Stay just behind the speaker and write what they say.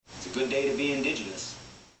Good day to be indigenous.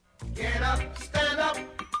 Get up, stand up.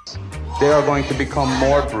 They are going to become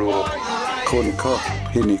more brutal. Couldn't cut,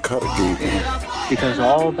 hitting cut again. Because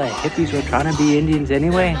all the hippies were trying to be Indians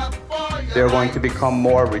anyway. They're going to become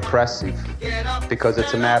more repressive because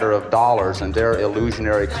it's a matter of dollars and their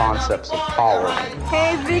illusionary concepts of power.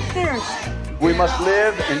 Hey, Victor. We must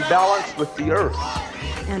live in balance with the earth.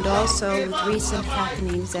 And also with recent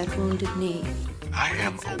happenings at Wounded Knee. I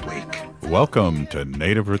am awake. Welcome to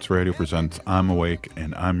Native Roots Radio presents I'm Awake,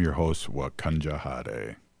 and I'm your host,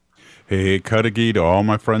 xeuugli. Hey, xeuugli to all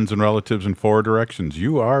my friends and relatives in four directions.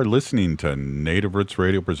 You are listening to Native Roots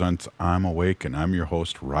Radio presents I'm Awake, and I'm your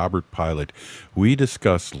host, Robert Pilot. We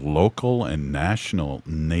discuss local and national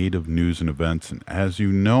Native news and events, and as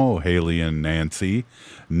you know, Haley and Nancy,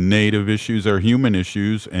 Native issues are human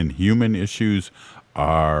issues, and human issues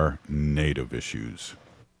are Native issues.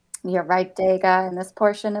 You're right, Dega, and this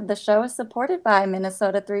portion of the show is supported by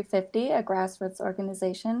Minnesota 350, a grassroots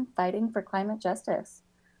organization fighting for climate justice.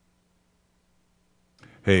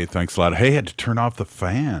 Hey, thanks a lot. Hey, I had to turn off the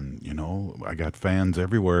fan. You know, I got fans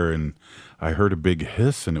everywhere, and I heard a big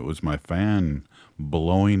hiss, and it was my fan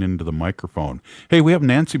blowing into the microphone. Hey, we have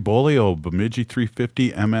Nancy Beaulieu, Bemidji 350,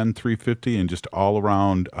 MN 350, and just all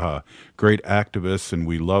around great activists, and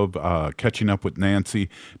we love catching up with Nancy.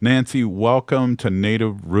 Nancy, welcome to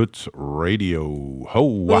Native Roots Radio.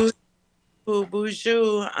 Ho!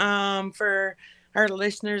 Bonjour. For our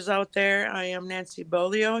listeners out there, I am Nancy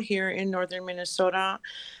Beaulieu here in northern Minnesota.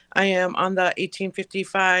 I am on the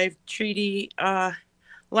 1855 treaty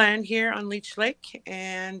land here on Leech Lake,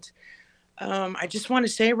 and I just want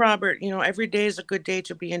to say, Robert, every day is a good day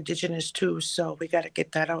to be Indigenous too. So we got to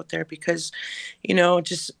get that out there because,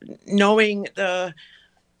 just knowing the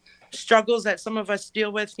struggles that some of us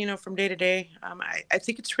deal with, from day to day, I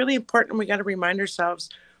think it's really important. We got to remind ourselves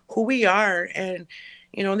who we are. And,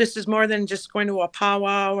 this is more than just going to a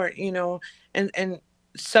powwow or, and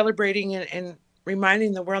celebrating and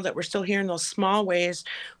reminding the world that we're still here in those small ways.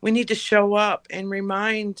 We need to show up and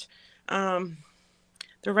remind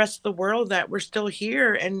the rest of the world that we're still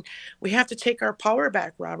here, and we have to take our power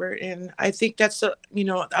back, Robert. And I think that's a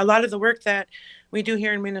lot of the work that we do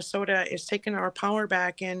here in Minnesota is taking our power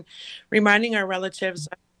back and reminding our relatives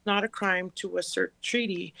that it's not a crime to assert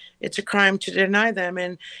treaty. It's a crime to deny them.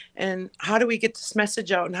 And how do we get this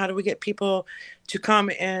message out, and how do we get people to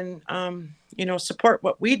come and support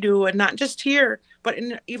what we do, and not just here, but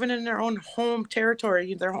even in their own home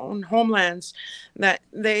territory, their own homelands, that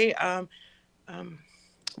they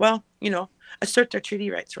assert their treaty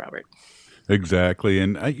rights, Robert. Exactly.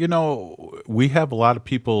 And, we have a lot of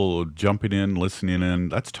people jumping in, listening in.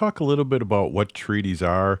 Let's talk a little bit about what treaties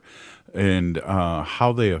are and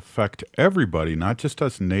how they affect everybody, not just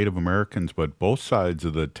us Native Americans, but both sides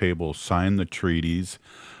of the table sign the treaties.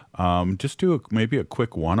 Just do maybe a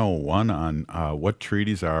quick 101 on what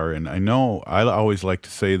treaties are. And I know I always like to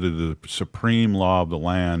say that the supreme law of the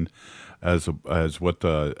land as what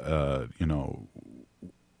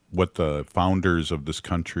what the founders of this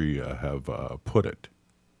country have put it.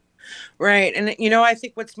 Right. And, I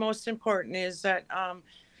think what's most important is that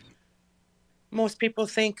most people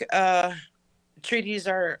think treaties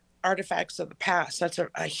are artifacts of the past. That's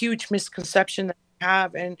a huge misconception that we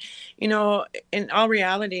have. And, in all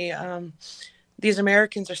reality, these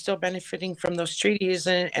Americans are still benefiting from those treaties.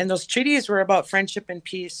 And those treaties were about friendship and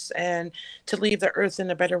peace and to leave the earth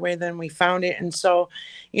in a better way than we found it. And so,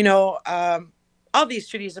 all these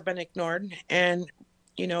treaties have been ignored, and,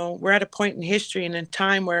 we're at a point in history and in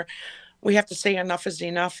time where we have to say enough is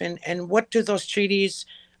enough. And what do those treaties,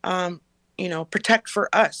 protect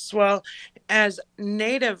for us? Well, as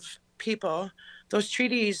Native people, those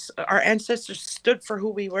treaties, our ancestors stood for who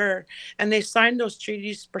we were, and they signed those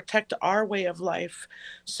treaties to protect our way of life.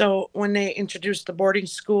 So when they introduced the boarding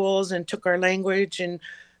schools and took our language and,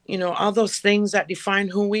 all those things that define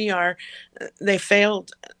who we are, they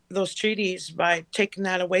failed those treaties by taking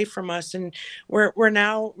that away from us, and we're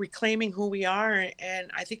now reclaiming who we are.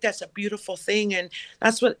 And I think that's a beautiful thing, and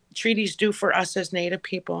that's what treaties do for us as Native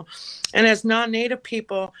people. And as non-Native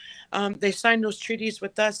people, they signed those treaties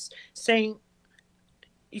with us saying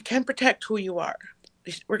you can protect who you are.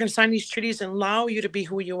 We're going to sign these treaties and allow you to be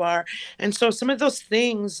who you are. And so some of those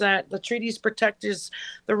things that the treaties protect is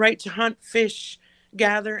the right to hunt, fish,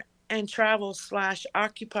 gather, and travel /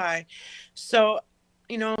 occupy. So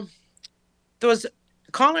those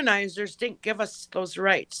colonizers didn't give us those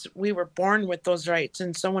rights. We were born with those rights.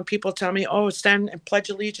 And so when people tell me, stand and pledge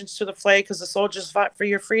allegiance to the flag because the soldiers fought for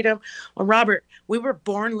your freedom. Well, Robert, we were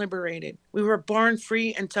born liberated. We were born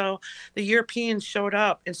free until the Europeans showed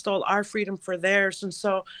up and stole our freedom for theirs. And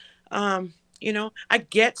so I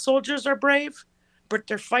get soldiers are brave, but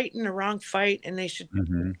they're fighting the wrong fight, and they should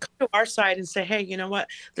Hmm. come to our side and say, hey, you know what?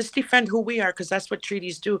 Let's defend who we are, because that's what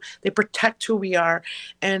treaties do. They protect who we are.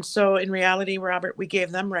 And so in reality, Robert, we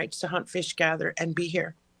gave them rights to hunt, fish, gather, and be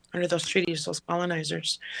here under those treaties, those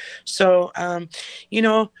colonizers. So,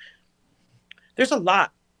 there's a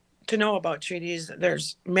lot to know about treaties.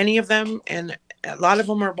 There's many of them, and a lot of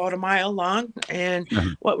them are about a mile long. And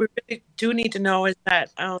what we really do need to know is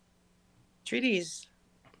that treaties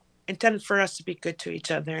intended for us to be good to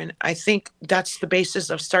each other. And I think that's the basis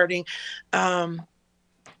of starting, what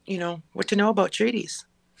to know about treaties.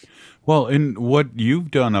 Well, in what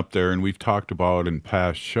you've done up there, and we've talked about in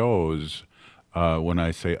past shows, when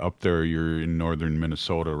I say up there, you're in northern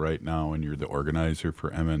Minnesota right now, and you're the organizer for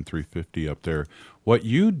MN 350 up there. What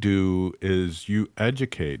you do is you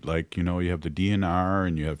educate, like, you have the DNR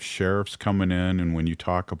and you have sheriffs coming in, and when you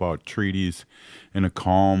talk about treaties in a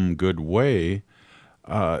calm, good way,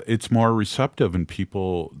 it's more receptive, and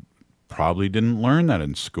people probably didn't learn that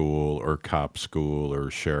in school or cop school or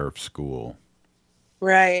sheriff school.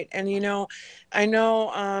 Right. And, I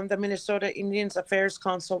know the Minnesota Indians Affairs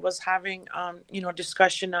Council was having,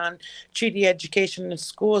 discussion on treaty education in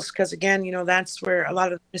schools, because, again, that's where a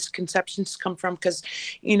lot of misconceptions come from, because,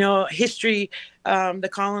 history, the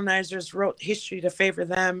colonizers wrote history to favor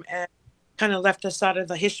them and kind of left us out of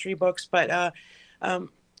the history books. But,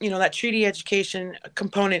 that treaty education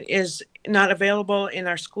component is not available in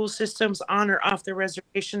our school systems on or off the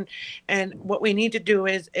reservation. And what we need to do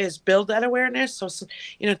is build that awareness. So,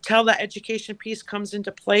 till that education piece comes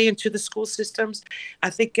into play into the school systems, I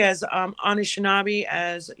think as Anishinaabe,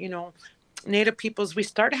 as, Native peoples, we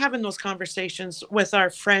start having those conversations with our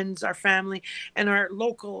friends, our family, and our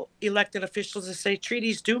local elected officials to say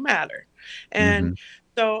treaties do matter. And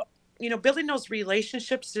so, building those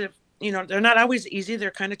relationships, they're not always easy. They're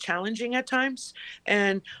kind of challenging at times.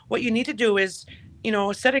 And what you need to do is,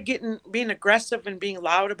 instead of being aggressive and being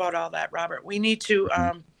loud about all that, Robert, we need to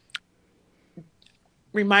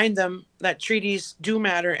remind them that treaties do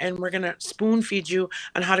matter, and we're going to spoon feed you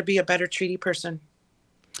on how to be a better treaty person.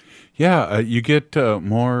 Yeah, you get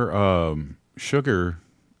more sugar,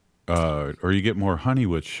 or you get more honey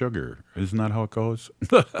with sugar. Isn't that how it goes?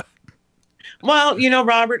 Well,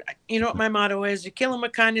 Robert, what my motto is: you kill them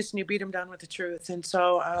with kindness and you beat them down with the truth. And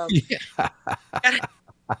so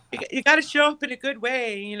you got to show up in a good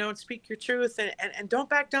way, and speak your truth, and don't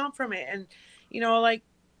back down from it. And,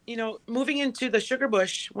 moving into the sugar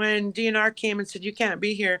bush, when DNR came and said, you can't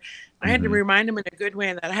be here, I had to remind them in a good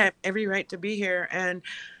way that I have every right to be here. And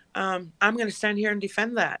I'm going to stand here and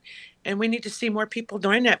defend that. And we need to see more people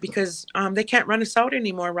doing that, because they can't run us out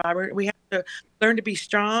anymore, Robert. We have to learn to be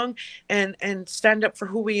strong and stand up for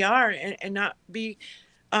who we are, and not be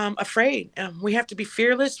afraid. We have to be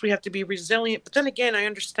fearless. We have to be resilient. But then again, I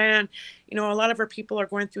understand, a lot of our people are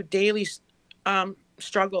going through daily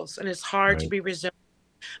struggles, and it's hard to be resilient.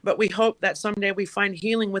 But we hope that someday we find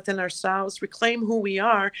healing within ourselves, reclaim who we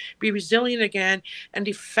are, be resilient again, and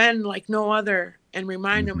defend like no other, and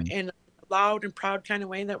remind them in a loud and proud kind of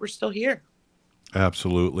way that we're still here.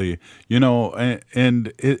 Absolutely.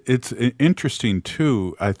 And it's interesting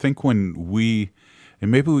too. I think when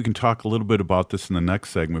and maybe we can talk a little bit about this in the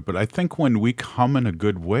next segment, but I think when we come in a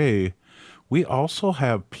good way, we also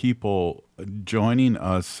have people joining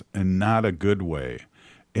us in not a good way.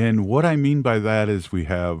 And what I mean by that is we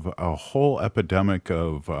have a whole epidemic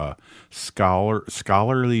of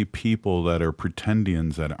scholarly people that are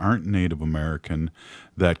pretendians, that aren't Native American,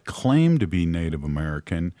 that claim to be Native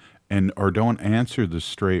American, or don't answer the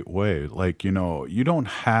straight way. Like, you don't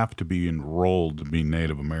have to be enrolled to be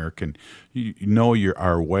Native American. You know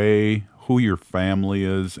our way, who your family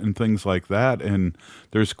is, and things like that. And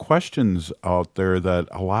there's questions out there that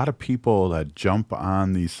a lot of people that jump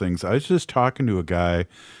on these things. I was just talking to a guy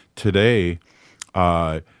today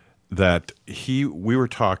that we were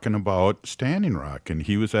talking about Standing Rock, and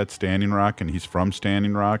he was at Standing Rock, and he's from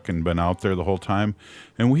Standing Rock and been out there the whole time.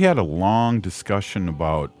 And we had a long discussion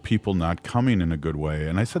about people not coming in a good way.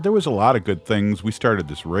 And I said there was a lot of good things. We started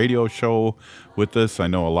this radio show with this. I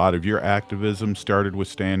know a lot of your activism started with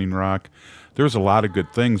Standing Rock. There was a lot of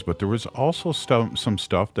good things, but there was also some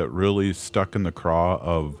stuff that really stuck in the craw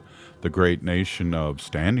of the great nation of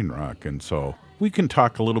Standing Rock. And so we can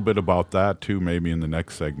talk a little bit about that too, maybe in the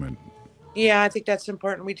next segment. Yeah, I think that's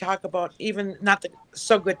important. We talk about even not the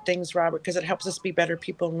so good things, Robert, because it helps us be better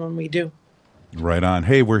people when we do. Right on.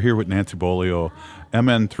 Hey, we're here with Nancy Beaulieu,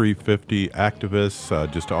 MN 350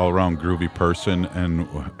 activist, just all around groovy person. And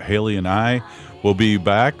Haley and I will be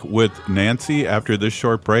back with Nancy after this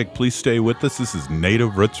short break. Please stay with us. This is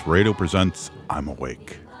Native Roots Radio presents I'm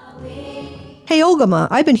Awake. Hey, Ogama,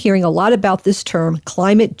 I've been hearing a lot about this term,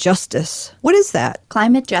 climate justice. What is that?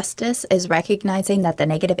 Climate justice is recognizing that the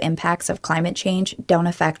negative impacts of climate change don't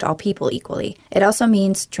affect all people equally. It also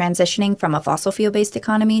means transitioning from a fossil fuel-based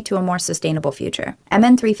economy to a more sustainable future.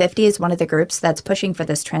 MN350 is one of the groups that's pushing for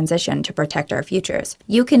this transition to protect our futures.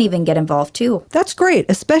 You can even get involved too. That's great,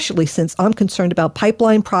 especially since I'm concerned about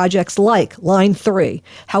pipeline projects like Line 3.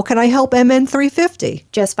 How can I help MN350?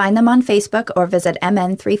 Just find them on Facebook or visit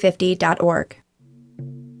mn350.org.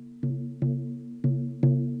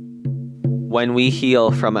 When we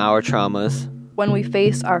heal from our traumas, when we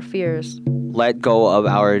face our fears, let go of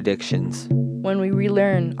our addictions, when we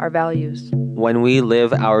relearn our values, when we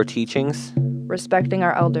live our teachings, respecting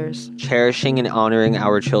our elders, cherishing and honoring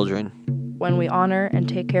our children, when we honor and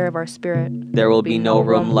take care of our spirit, there will be no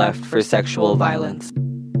room left for sexual violence.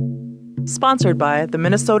 Sponsored by the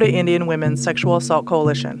Minnesota Indian Women's Sexual Assault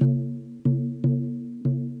Coalition.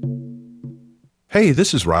 Hey,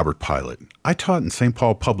 this is Robert Pilot. I taught in St.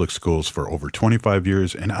 Paul Public Schools for over 25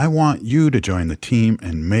 years, and I want you to join the team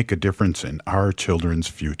and make a difference in our children's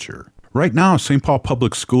future. Right now, St. Paul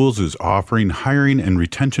Public Schools is offering hiring and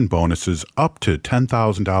retention bonuses up to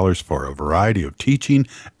 $10,000 for a variety of teaching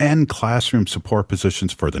and classroom support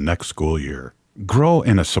positions for the next school year. Grow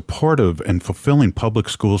in a supportive and fulfilling public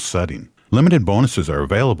school setting. Limited bonuses are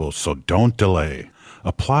available, so don't delay.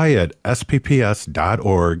 Apply at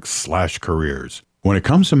spps.org/careers. When it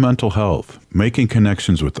comes to mental health, making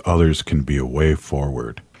connections with others can be a way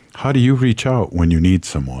forward. How do you reach out when you need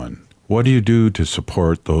someone? What do you do to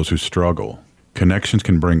support those who struggle? Connections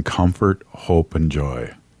can bring comfort, hope, and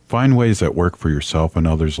joy. Find ways that work for yourself and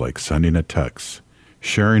others, like sending a text,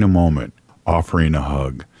 sharing a moment, offering a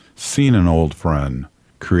hug, seeing an old friend,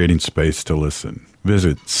 creating space to listen.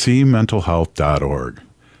 Visit cmentalhealth.org.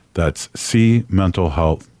 That's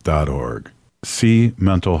cmentalhealth.org.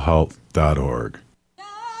 cmentalhealth.org.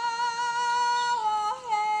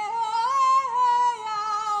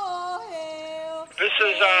 This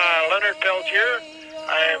is Leonard Peltier.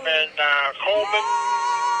 I am in Coleman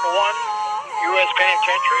 1 U.S.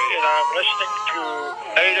 Penitentiary, and I'm listening to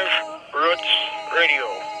Native Roots Radio.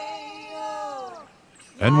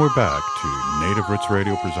 And we're back to Native Roots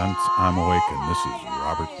Radio presents I'm Awake, and this is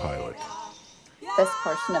Robert Pilot. This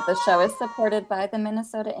portion of the show is supported by the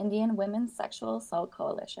Minnesota Indian Women's Sexual Assault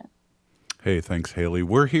Coalition. Hey, thanks, Haley.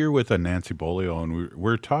 We're here with Nancy Beaulieu, and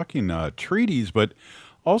we're talking treaties, but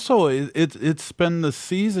also it's been the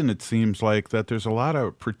season, it seems like, that there's a lot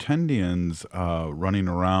of pretendians running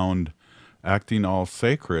around acting all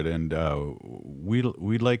sacred, and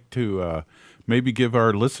we'd like to maybe give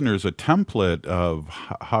our listeners a template of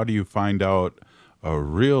how do you find out a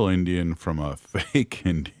real Indian from a fake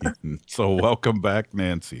Indian. So welcome back,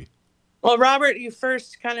 Nancy. Well, Robert, you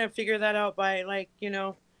first kind of figure that out by,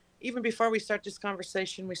 even before we start this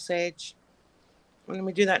conversation, we sage. When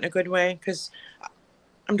we do that in a good way, because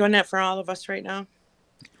I'm doing that for all of us right now.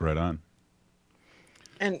 Right on.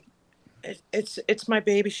 And it's my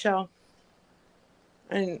baby shell.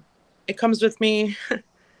 And it comes with me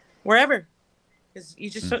wherever. Because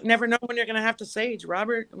you just never know when you're going to have to sage,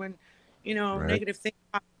 Robert, when right. Negative things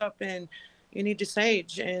pop up and you need to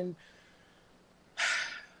sage. And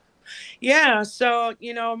yeah, so,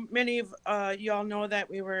 many of y'all know that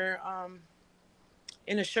we were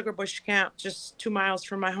in a sugar bush camp just 2 miles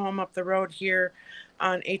from my home up the road here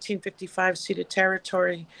on 1855 ceded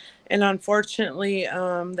territory. And unfortunately,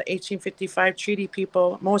 the 1855 treaty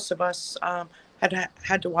people, most of us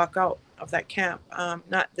had to walk out of that camp,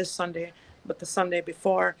 not this Sunday, but the Sunday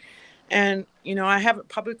before. And, I haven't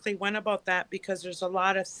publicly went about that because there's a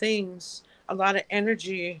lot of things, a lot of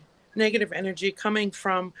energy, negative energy coming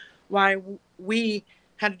from why we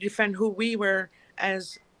had to defend who we were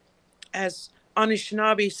as Anishinaabe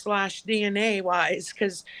 / DNA wise,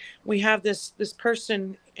 because we have this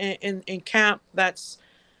person in camp that's,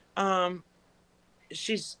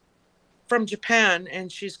 she's from Japan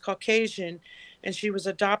and she's Caucasian, and she was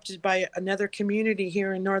adopted by another community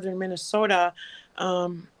here in northern Minnesota.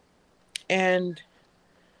 And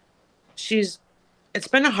it's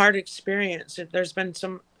been a hard experience. There's been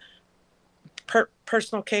some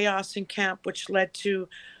personal chaos in camp, which led to,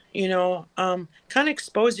 kind of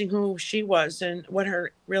exposing who she was and what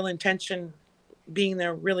her real intention being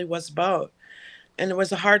there really was about. And it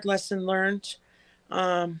was a hard lesson learned.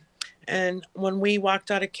 And when we walked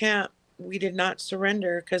out of camp, we did not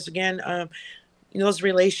surrender because, again, those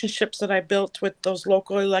relationships that I built with those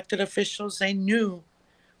local elected officials, they knew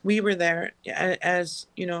we were there as,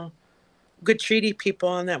 good treaty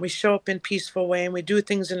people, and that we show up in a peaceful way and we do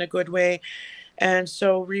things in a good way. And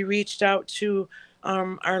so we reached out to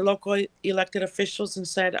our local elected officials and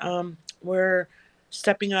said, we're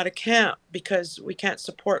stepping out of camp because we can't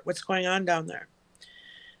support what's going on down there.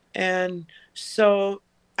 And so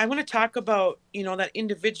I want to talk about, that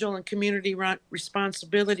individual and community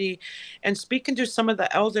responsibility. And speaking to some of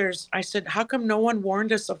the elders, I said, how come no one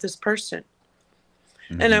warned us of this person?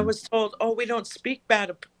 Mm-hmm. And I was told, oh, we don't speak bad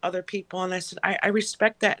of other people. And I said, I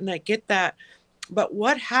respect that and I get that. But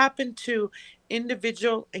what happened to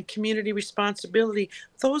individual and community responsibility?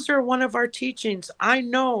 Those are one of our teachings. I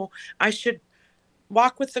know I should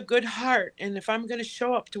walk with a good heart. And if I'm going to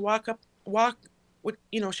show up, to walk with,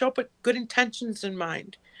 show up with good intentions in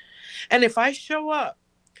mind. And if I show up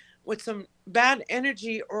with some bad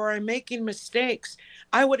energy or I'm making mistakes,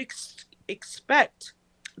 I would expect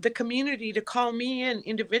the community to call me in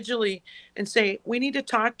individually and say, we need to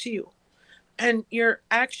talk to you. And your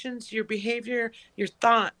actions, your behavior, your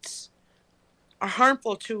thoughts are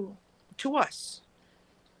harmful to us.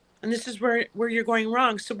 And this is where you're going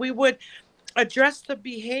wrong. So we would address the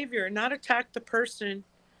behavior, not attack the person.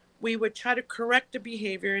 We would try to correct the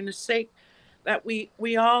behavior in the sake that we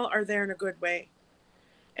all are there in a good way.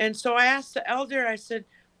 And so I asked the elder, I said,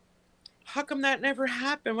 how come that never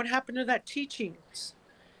happened? What happened to that teachings?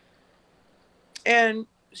 And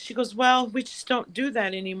she goes, well, we just don't do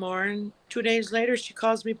that anymore. And 2 days later, she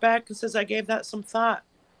calls me back and says, I gave that some thought.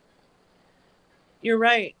 You're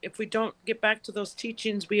right. If we don't get back to those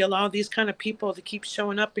teachings, we allow these kind of people to keep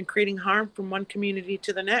showing up and creating harm from one community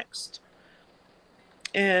to the next.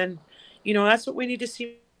 And, that's what we need to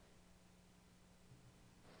see.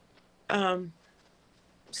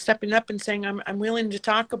 Stepping up and saying, I'm willing to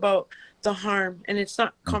talk about the harm, and it's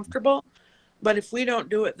not comfortable, but if we don't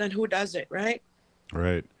do it, then who does it, right?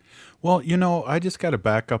 Right. Well, I just got to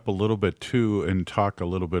back up a little bit too and talk a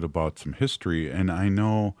little bit about some history. And I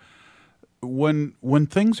know when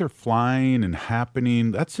things are flying and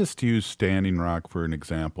happening, let's just use Standing Rock for an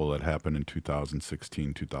example that happened in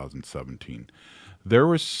 2016, 2017. There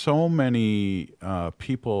were so many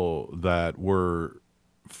people that were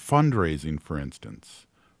fundraising, for instance,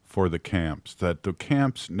 for the camps, that the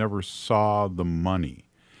camps never saw the money.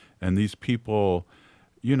 And these people,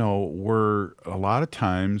 were a lot of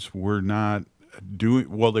times were not they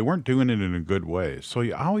weren't doing it in a good way. So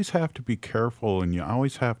you always have to be careful and you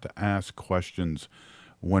always have to ask questions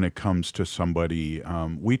when it comes to somebody.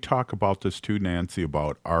 We talk about this too, Nancy,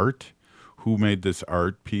 about art. Who made this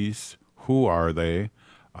art piece? Who are they?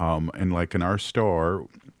 And like in our store,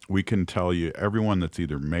 we can tell you everyone that's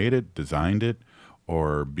either made it, designed it,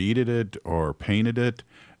 or beaded it, or painted it,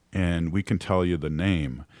 and we can tell you the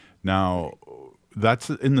name. Now, that's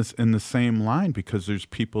in the same line because there's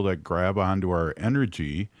people that grab onto our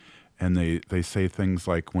energy and they say things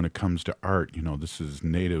like, when it comes to art, this is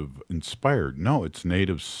Native inspired. No, it's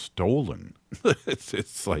Native stolen.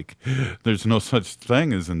 It's like there's no such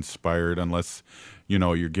thing as inspired unless,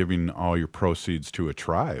 you're giving all your proceeds to a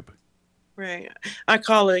tribe. Right. I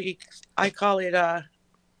call it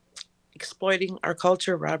exploiting our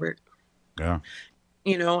culture, Robert. Yeah.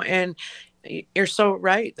 And you're so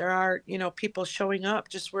right. There are, people showing up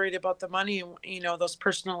just worried about the money and, those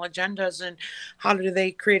personal agendas and how do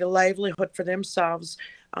they create a livelihood for themselves,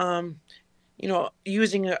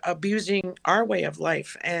 abusing our way of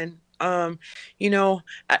life. And,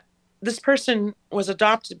 this person was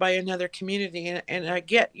adopted by another community. And I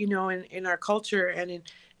get, in our culture and in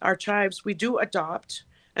our tribes, we do adopt.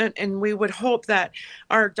 And we would hope that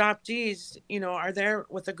our adoptees, are there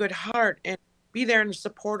with a good heart and be there in a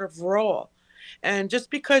supportive role. And just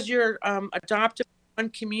because you're adopted in one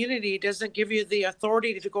community doesn't give you the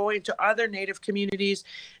authority to go into other Native communities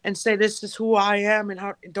and say, this is who I am and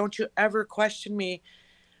how don't you ever question me.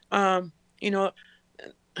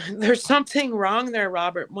 There's something wrong there,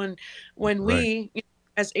 Robert, when we,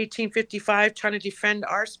 as 1855, trying to defend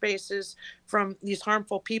our spaces from these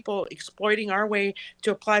harmful people exploiting our way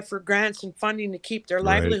to apply for grants and funding to keep their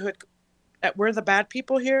livelihood, that we're the bad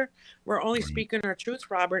people here. We're only speaking our truth,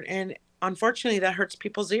 Robert, and unfortunately that hurts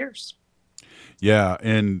people's ears. Yeah,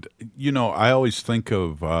 and I always think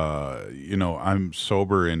of I'm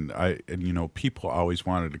sober, and people always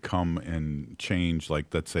wanted to come and change, like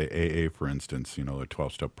let's say AA, for instance, the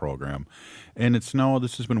 12-step program, and it's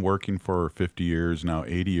this has been working for 50 years now,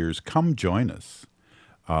 80 years. Come join us.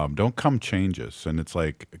 Don't come change us. And it's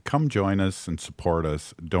like, come join us and support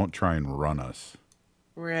us. Don't try and run us.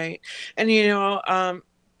 Right. And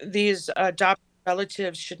these adopted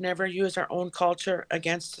relatives should never use our own culture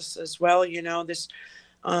against us as well. This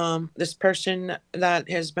person that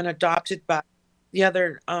has been adopted by the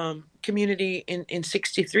other community in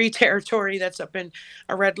 63 territory that's up in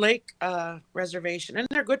a Red Lake reservation, and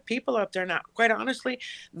they're good people up there. Not quite honestly,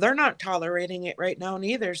 they're not tolerating it right now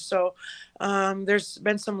neither. So there's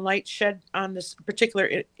been some light shed on this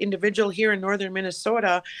particular individual here in northern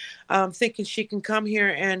Minnesota, thinking she can come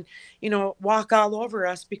here and walk all over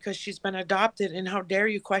us because she's been adopted. And how dare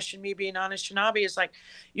you question me being Anishinaabe? Is like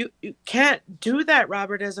you can't do that,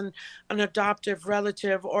 Robert, as an adoptive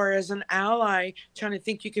relative or as an ally, trying to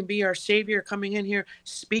think you can be our savior, coming in here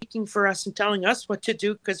speaking for us and telling us what to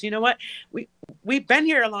do. Because you know what, we've been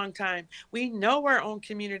here a long time. We know our own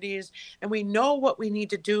communities, and we know what we need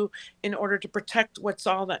to do in order to protect what's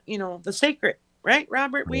all that the sacred, right,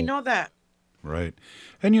 Robert? We know that. Right.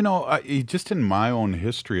 And, just in my own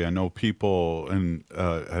history, I know people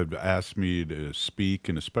have asked me to speak,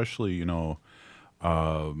 and especially,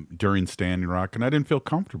 during Standing Rock, and I didn't feel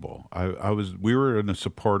comfortable. We were in a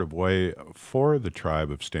supportive way for the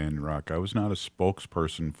tribe of Standing Rock. I was not a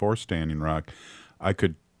spokesperson for Standing Rock. I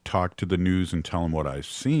could talk to the news and tell them what I've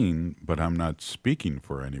seen, but I'm not speaking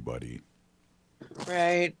for anybody.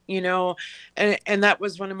 Right. And that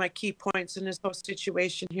was one of my key points in this whole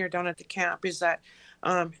situation here down at the camp, is that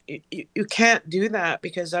you can't do that,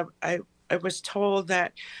 because I was told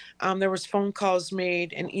that there was phone calls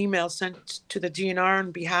made and emails sent to the DNR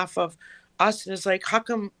on behalf of us. And it's like, how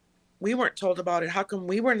come we weren't told about it? How come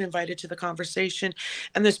we weren't invited to the conversation?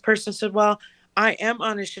 And this person said, well, I am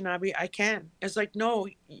Anishinaabe. I can. It's like, no,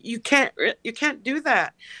 you can't do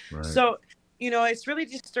that. Right. So, it's really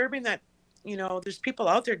disturbing that, there's people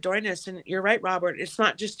out there doing this. And you're right, Robert. It's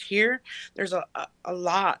not just here. There's a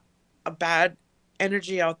lot of bad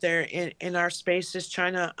energy out there in our spaces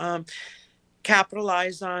trying to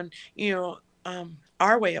capitalize on,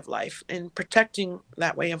 our way of life and protecting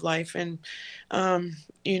that way of life. And,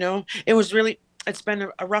 it's been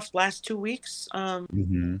a rough last 2 weeks, but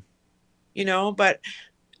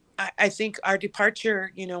I think our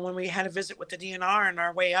departure, when we had a visit with the DNR on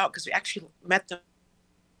our way out, because we actually met them,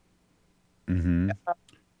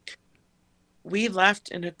 we left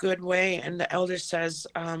in a good way. And the elder says,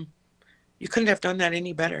 you couldn't have done that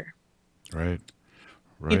any better. Right.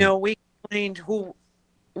 We explained who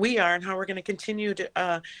we are and how we're going to continue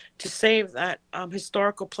to save that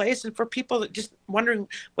historical place. And for people that just wondering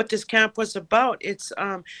what this camp was about, it's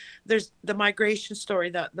there's the migration story,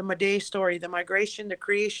 the Madé story, the migration, the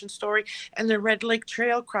creation story, and the Red Lake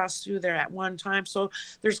Trail crossed through there at one time. So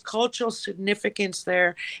there's cultural significance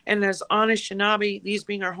there. And as Anishinaabe, these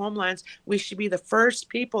being our homelands, we should be the first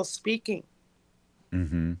people speaking.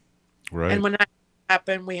 Mm-hmm. Right. And when that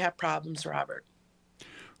happens, we have problems, Robert.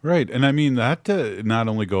 Right. And I mean, that not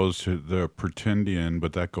only goes to the Pretendian,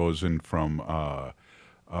 but that goes in from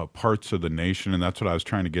parts of the nation. And that's what I was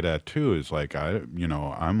trying to get at, too, is like,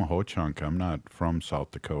 I'm a Ho-Chunk. I'm not from South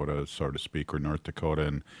Dakota, so to speak, or North Dakota.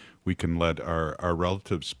 And we can let our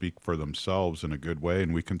relatives speak for themselves in a good way,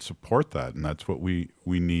 and we can support that. And that's what we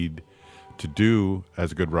need to do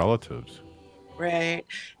as good relatives. Right.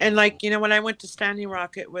 And when I went to Standing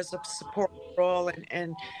Rock, it was a support role,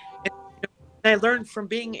 and I learned from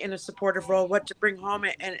being in a supportive role what to bring home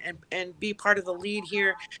and be part of the lead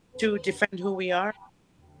here to defend who we are.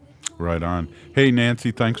 Right on. Hey,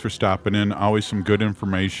 Nancy, thanks for stopping in. Always some good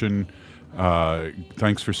information.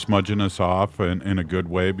 Thanks for smudging us off in a good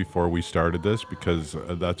way before we started this, because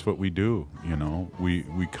that's what we do.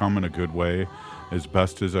 We come in a good way as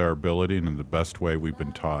best as our ability and in the best way we've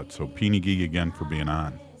been taught. So Pinigi again for being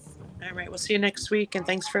on. All right. We'll see you next week. And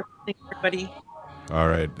thanks for everybody. All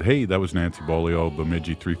right. Hey, that was Nancy Beaulieu,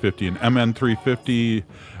 Bemidji 350 and MN 350.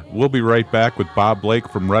 We'll be right back with Bob Blake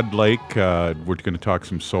from Red Lake. We're going to talk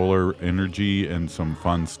some solar energy and some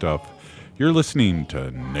fun stuff. You're listening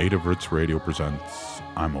to Native Roots Radio presents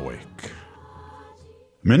I'm Awake.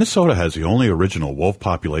 Minnesota has the only original wolf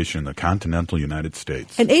population in the continental United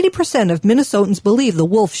States. And 80% of Minnesotans believe the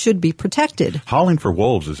wolf should be protected. Howling for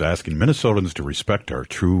Wolves is asking Minnesotans to respect our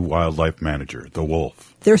true wildlife manager, the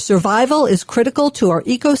wolf. Their survival is critical to our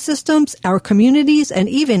ecosystems, our communities, and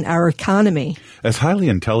even our economy. As highly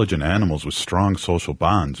intelligent animals with strong social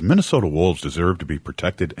bonds, Minnesota wolves deserve to be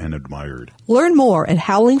protected and admired. Learn more at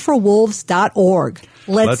howlingforwolves.org.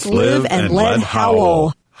 Let's live and let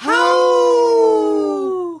howl.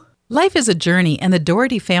 Howl! Life is a journey, and the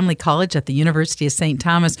Doherty Family College at the University of St.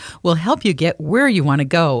 Thomas will help you get where you want to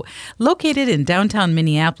go. Located in downtown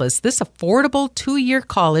Minneapolis, this affordable 2-year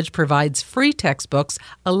college provides free textbooks,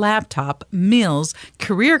 a laptop, meals,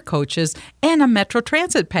 career coaches, and a Metro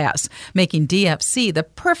Transit pass, making DFC the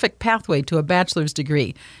perfect pathway to a bachelor's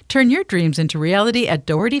degree. Turn your dreams into reality at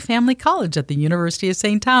Doherty Family College at the University of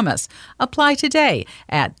St. Thomas. Apply today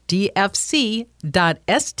at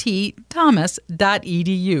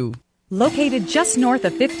dfc.stthomas.edu. Located just north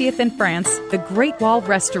of 50th in France, the Great Wall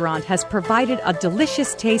Restaurant has provided a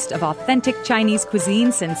delicious taste of authentic Chinese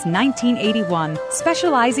cuisine since 1981.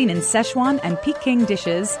 Specializing in Szechuan and Peking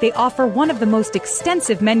dishes, they offer one of the most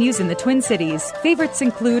extensive menus in the Twin Cities. Favorites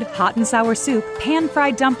include hot and sour soup,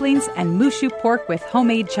 pan-fried dumplings, and mushu pork with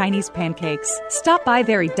homemade Chinese pancakes. Stop by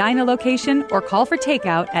their Edina location or call for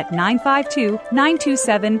takeout at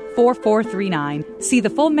 952-927-4439. See the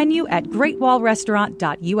full menu at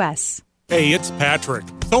greatwallrestaurant.us. Hey, it's Patrick.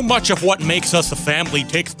 So much of what makes us a family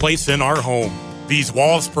takes place in our home. These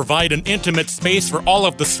walls provide an intimate space for all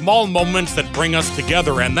of the small moments that bring us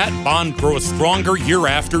together, and that bond grows stronger year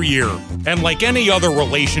after year. And like any other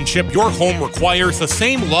relationship, your home requires the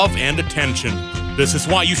same love and attention. This is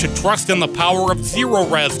why you should trust in the power of Zero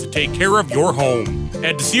Res to take care of your home.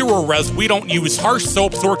 At Zero Res, we don't use harsh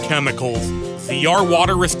soaps or chemicals. ZR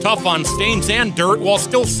water is tough on stains and dirt while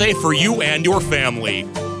still safe for you and your family.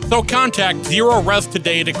 So contact Zero Res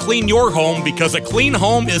today to clean your home, because a clean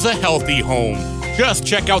home is a healthy home. Just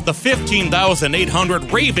check out the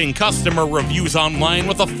 15,800 raving customer reviews online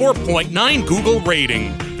with a 4.9 Google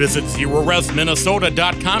rating. Visit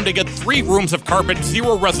ZeroResMinnesota.com to get 3 rooms of carpet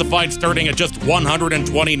Zero Resified starting at just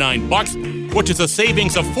 $129, which is a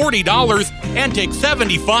savings of $40, and take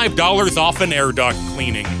 $75 off an air duct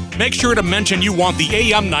cleaning. Make sure to mention you want the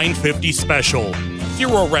AM 950 special.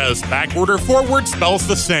 Zero Res, backward or forward, spells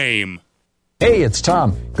the same. Hey, it's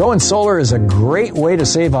Tom. Going solar is a great way to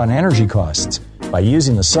save on energy costs. By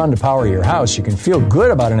using the sun to power your house, you can feel good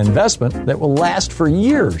about an investment that will last for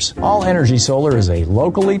years. All Energy Solar is a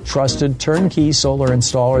locally trusted turnkey solar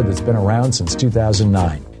installer that's been around since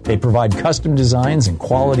 2009. They provide custom designs and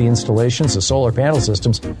quality installations of solar panel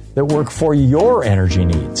systems that work for your energy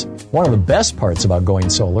needs. One of the best parts about going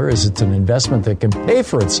solar is it's an investment that can pay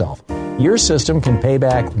for itself. Your system can pay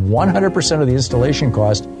back 100% of the installation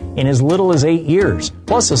cost in as little as 8 years.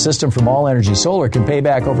 Plus, a system from All Energy Solar can pay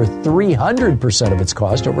back over 300% of its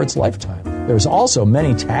cost over its lifetime. There's also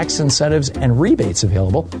many tax incentives and rebates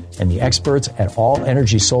available, and the experts at All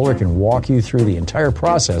Energy Solar can walk you through the entire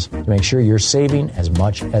process to make sure you're saving as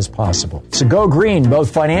much as possible. So go green,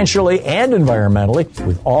 both financially and environmentally,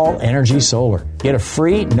 with All Energy Solar. Get a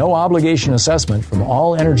free, no-obligation assessment from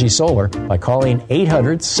All Energy Solar by calling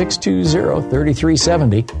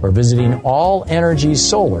 800-620-3370 or visiting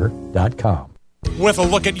allenergysolar.com. With a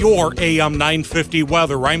look at your AM 950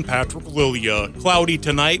 weather, I'm Patrick Lilia. Cloudy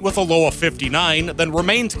tonight with a low of 59, then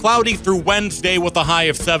remains cloudy through Wednesday with a high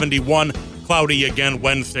of 71. Cloudy again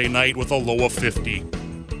Wednesday night with a low of 50.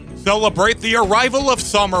 Celebrate the arrival of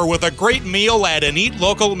summer with a great meal at an Eat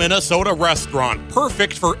Local Minnesota restaurant,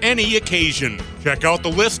 perfect for any occasion. Check out the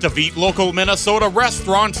list of Eat Local Minnesota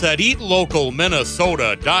restaurants at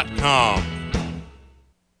eatlocalminnesota.com.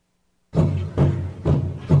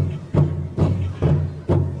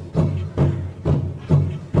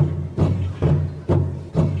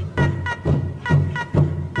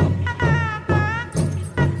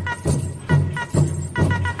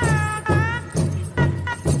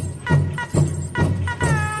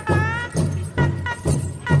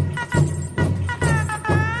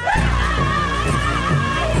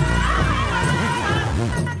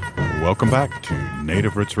 Welcome back to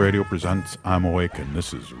Native Roots Radio presents I'm Awake, and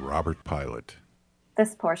this is Robert Pilot.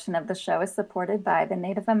 This portion of the show is supported by the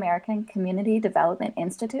Native American Community Development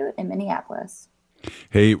Institute in Minneapolis.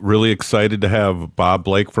 Hey, really excited to have Bob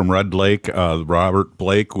Blake from Red Lake, Robert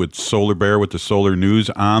Blake with Solar Bear with the Solar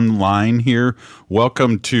News online here.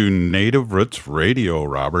 Welcome to Native Roots Radio,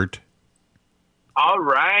 Robert. All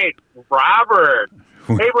right, Robert.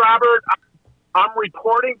 Hey, Robert. I'm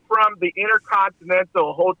reporting from the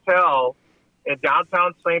Intercontinental Hotel in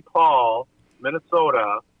downtown St. Paul,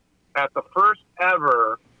 Minnesota, at the first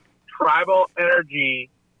ever Tribal Energy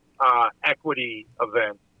Equity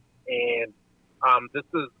event. And this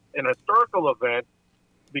is an historical event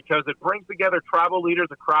because it brings together tribal leaders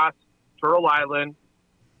across Turtle Island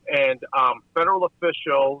and federal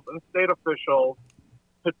officials and state officials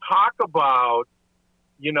to talk about,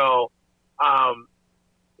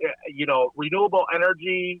 renewable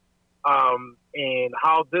energy, and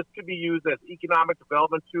how this could be used as economic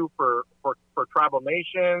development tool for tribal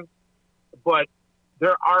nations. But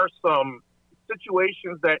there are some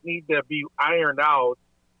situations that need to be ironed out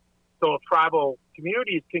so tribal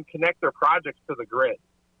communities can connect their projects to the grid.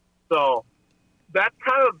 So that's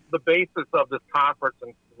kind of the basis of this conference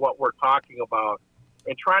and what we're talking about,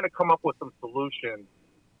 and trying to come up with some solutions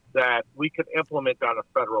that we could implement on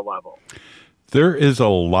a federal level. There is a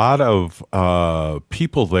lot of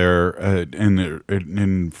people there,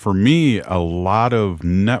 and for me, a lot of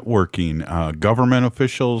networking, government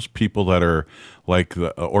officials, people that are like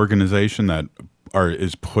the organization that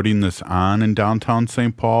is putting this on in downtown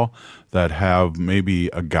St. Paul, that have maybe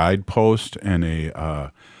a guidepost and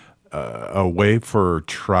a way for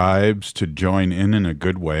tribes to join in a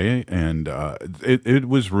good way. And it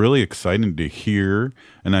was really exciting to hear,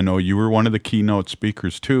 and I know you were one of the keynote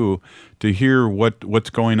speakers too, to hear what's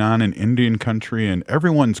going on in Indian country, and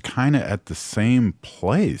everyone's kind of at the same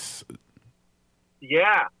place.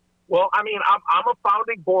 Yeah. Well, I mean, I'm a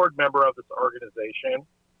founding board member of this organization,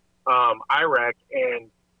 IREC, and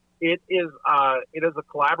it is a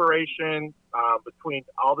collaboration between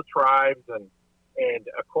all the tribes, and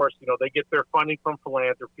of course, they get their funding from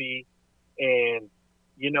philanthropy, and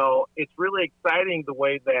it's really exciting the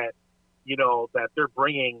way that that they're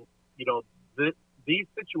bringing these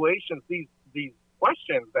situations, these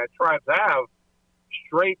questions that tribes have,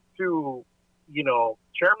 straight to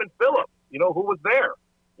Chairman Phillips, who was there,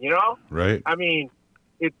 right? I mean,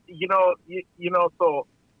 it's so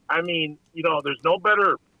I mean, there's no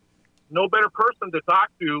better person to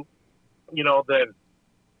talk to, than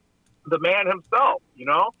the man himself,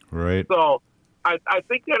 Right. So I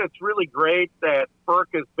think that it's really great that FERC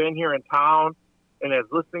has been here in town and is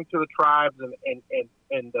listening to the tribes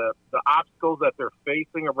and the obstacles that they're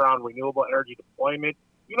facing around renewable energy deployment,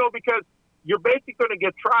 because you're basically going to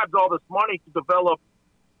get tribes all this money to develop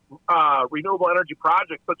renewable energy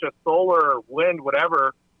projects such as solar, wind,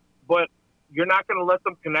 whatever, but you're not going to let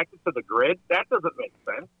them connect it to the grid. That doesn't make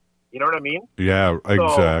sense. You know what I mean? Yeah,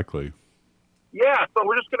 exactly. Yeah, so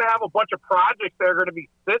we're just going to have a bunch of projects that are going to be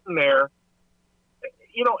sitting there,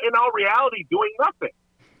 in all reality, doing nothing,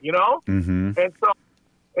 Mm-hmm. And so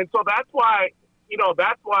that's why,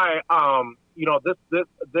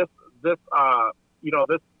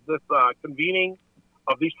 this convening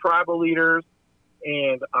of these tribal leaders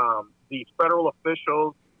and these federal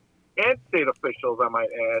officials and state officials, I might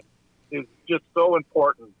add, is just so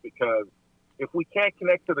important, because if we can't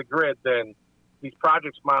connect to the grid, then these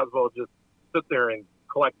projects might as well just sit there and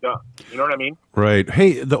collect dust. You know what I mean? Right.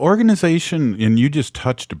 Hey, the organization, and you just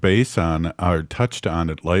touched on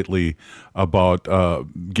it lightly, about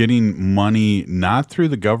getting money not through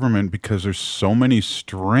the government, because there's so many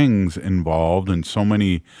strings involved and so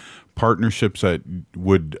many partnerships that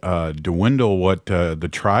would dwindle what the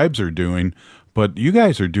tribes are doing. But you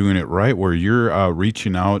guys are doing it right, where you're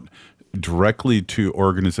reaching out directly to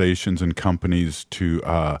organizations and companies to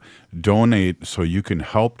donate so you can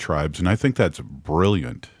help tribes. And I think that's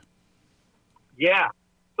brilliant. Yeah.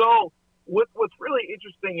 So what's really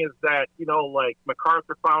interesting is that, like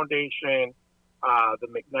MacArthur Foundation, the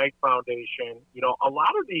McKnight Foundation, a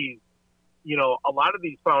lot of these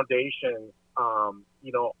foundations, are,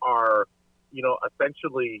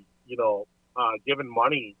 essentially, given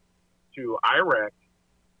money to IREC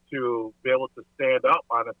to be able to stand up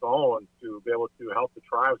on its own, to be able to help the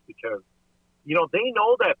tribes, because, they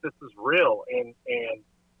know that this is real, and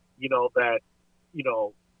that,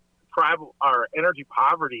 tribal, our energy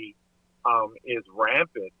poverty is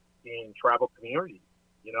rampant in tribal communities,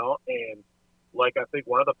 and like I think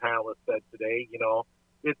one of the panelists said today,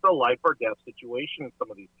 it's a life or death situation in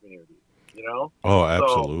some of these communities, Oh,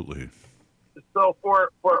 absolutely. So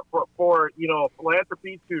for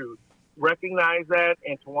philanthropy to recognize that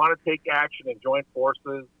and to want to take action and join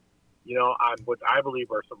forces, on what I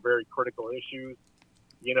believe are some very critical issues,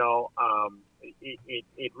 it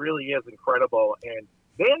really is incredible. And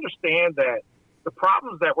they understand that the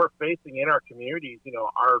problems that we're facing in our communities,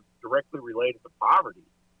 are directly related to poverty,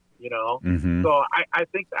 Mm-hmm. So I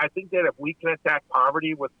think that if we can attack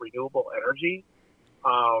poverty with renewable energy,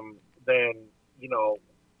 then,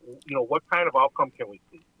 what kind of outcome can we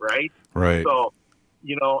see? Right. Right. So,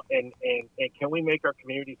 and can we make our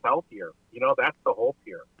communities healthier? That's the hope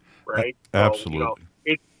here, right? Absolutely. So,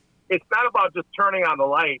 it's not about just turning on the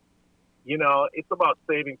light, it's about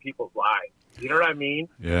saving people's lives. You know what I mean?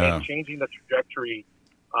 Yeah. And changing the trajectory,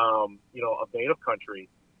 of Native country.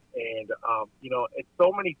 And, it's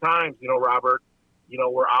so many times, Robert,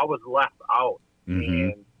 where I was left out.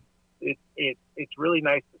 Mm-hmm. And it's really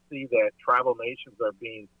nice to see that tribal nations are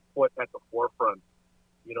being put at the forefront,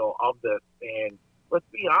 of this. And let's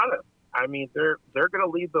be honest. I mean, they're going to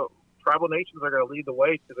lead tribal nations are going to lead the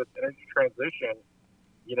way to this energy transition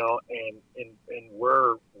and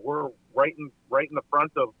we're right in the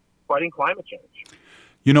front of fighting climate change.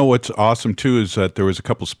 You know what's awesome too is that there was a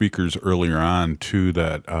couple speakers earlier on too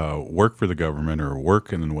that work for the government or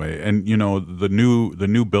work in a way, and the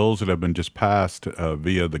new bills that have been just passed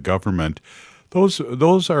via the government,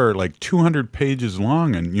 those are like 200 pages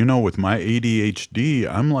long, and with my ADHD,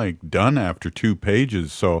 I'm like done after 2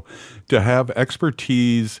 pages. So to have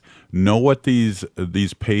expertise, know what these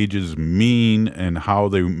pages mean and how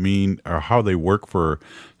they mean or how they work for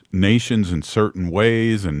nations in certain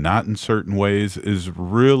ways and not in certain ways is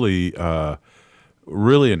really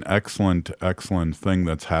really an excellent thing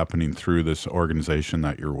that's happening through this organization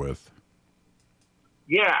that you're with.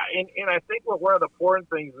 Yeah, and I think one of the important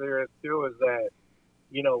things there is too is that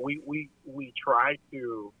we try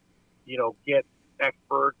to get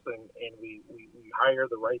experts and we hire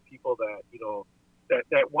the right people that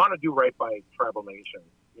that want to do right by tribal nations.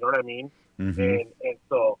 You know what I mean? Mm-hmm. And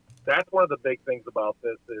so that's one of the big things about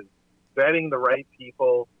this is vetting the right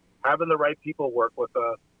people, having the right people work with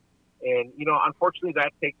us. And, unfortunately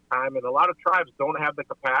that takes time, and a lot of tribes don't have the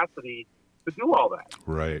capacity to do all that.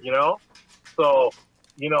 Right. So,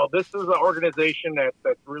 this is an organization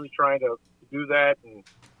that's really trying to do that. And,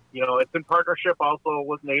 it's in partnership also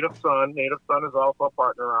with Native Son. Native Son is also a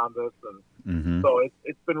partner on this. And so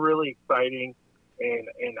it's been really exciting.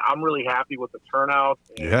 And I'm really happy with the turnout.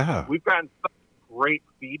 And yeah. We've gotten some great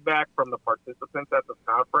feedback from the participants at this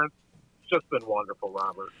conference. It's just been wonderful,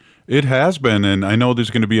 Robert. It has been, and I know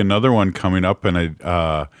there's going to be another one coming up. And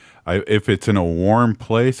I if it's in a warm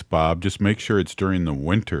place, Bob, just make sure it's during the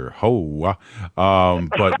winter. But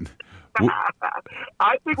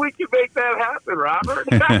I think we can make that happen, Robert.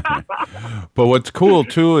 But what's cool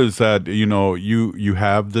too is that you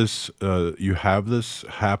have this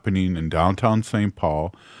happening in downtown St.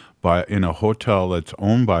 Paul, in a hotel that's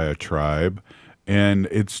owned by a tribe. And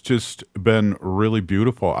it's just been really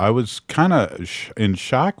beautiful. I was kind of in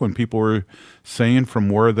shock when people were saying from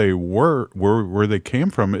where they where they came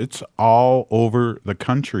from. It's all over the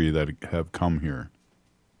country that have come here.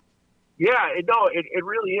 Yeah, it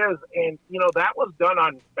really is. And, that was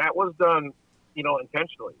done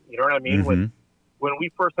intentionally. You know what I mean? Mm-hmm. When we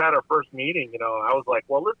first had our first meeting, I was like,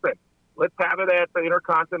 well, listen, let's have it at the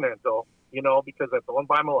Intercontinental, because it's owned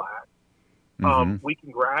by Mille Lacs. Mm-hmm. We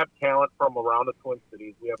can grab talent from around the Twin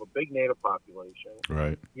Cities. We have a big Native population.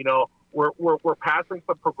 Right. We're passing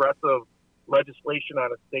some progressive legislation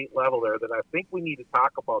on a state level there that I think we need to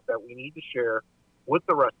talk about, that we need to share with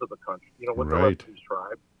the rest of the country, with the rest of these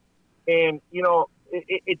tribes. And,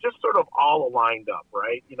 it just sort of all aligned up,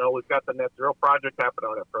 right? We've got the Net Zero Project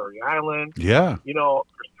happening out at Prairie Island. Yeah.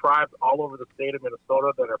 There's tribes all over the state of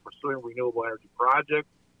Minnesota that are pursuing renewable energy projects.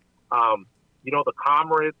 The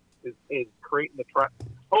Comrades is creating the tribe.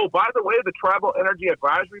 Oh, by the way, the Tribal Energy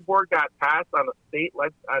Advisory Board got passed on the state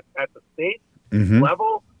at the state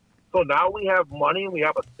level. So now we have money, and we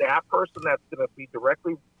have a staff person that's going to be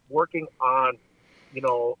directly working on,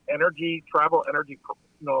 tribal energy,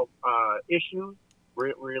 issues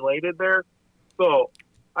related there. So,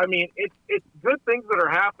 I mean, it's good things that are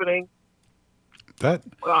happening. That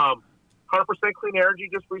 100% clean energy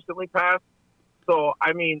just recently passed. So,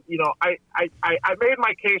 I mean, I made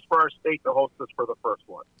my case for our state to host this for the first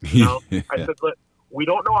one. Yeah. I said, we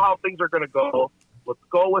don't know how things are going to go. Let's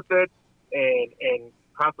go with it. And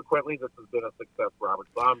consequently, this has been a success, Robert.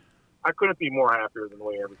 So I couldn't be more happier than the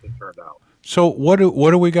way everything turned out. So what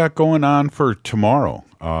do we got going on for tomorrow?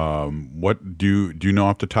 What do you know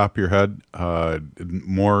off the top of your head?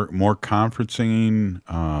 More conferencing.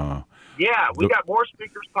 Yeah, we got more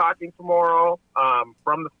speakers talking tomorrow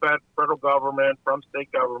from the federal government, from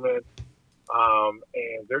state government,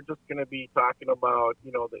 and they're just going to be talking about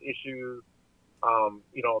the issues,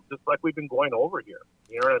 just like we've been going over here.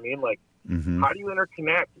 You know what I mean? Like, how do you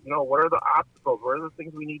interconnect? What are the obstacles? What are the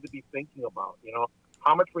things we need to be thinking about?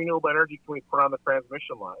 How much renewable energy can we put on the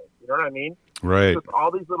transmission lines? You know what I mean? Right. Just all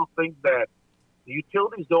these little things that the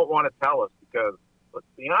utilities don't want to tell us because, let's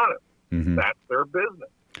be honest, that's their business.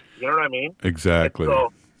 You know what I mean? Exactly. And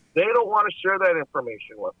so they don't want to share that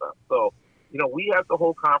information with us. So, we have to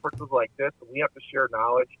hold conferences like this, and we have to share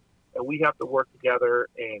knowledge, and we have to work together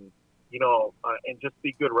and, and just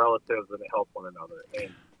be good relatives and help one another.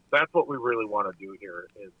 And that's what we really want to do here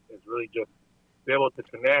is really just be able to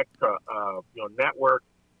connect, network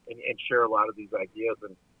and share a lot of these ideas.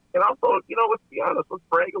 And also, let's be honest, let's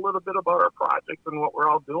brag a little bit about our projects and what we're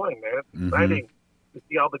all doing, man. It's exciting to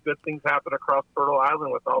see all the good things happen across Turtle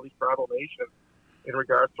Island with all these tribal nations in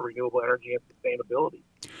regards to renewable energy and sustainability.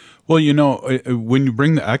 Well, when you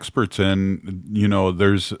bring the experts in,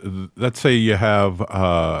 there's, let's say you have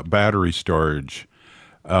battery storage.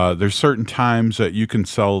 there's certain times that you can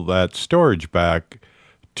sell that storage back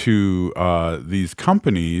to these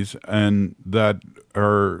companies, and that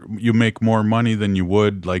you make more money than you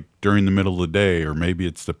would like during the middle of the day, or maybe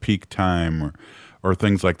it's the peak time, or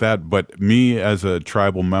things like that. But me as a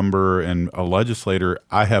tribal member and a legislator,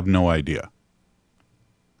 I have no idea.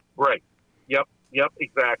 Right. Yep,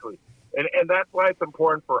 exactly. And that's why it's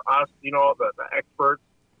important for us, the experts,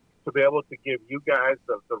 to be able to give you guys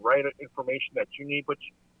the right information that you need. But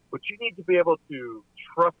you need to be able to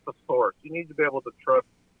trust the source. You need to be able to trust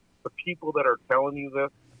the people that are telling you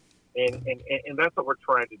this. And that's what we're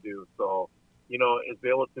trying to do. So, is be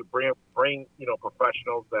able to bring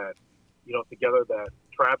professionals that, together, that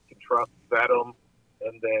tribes can trust, vet them,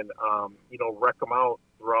 and then, rec them out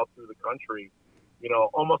through the country,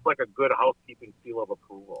 almost like a good housekeeping seal of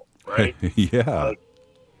approval, right? Yeah. Like,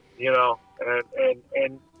 and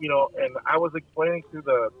I was explaining to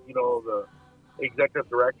the executive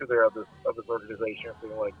director there of this organization,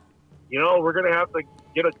 saying like, we're going to have to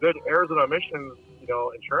get a good Arizona emissions,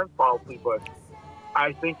 insurance policy, but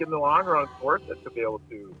I think in the long run it's worth it to be able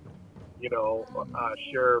to,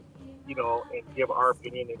 share, and give our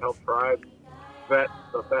opinion and help tribes vet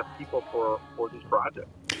the best people for these projects.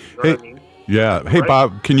 You know what I mean? Yeah. Hey, right?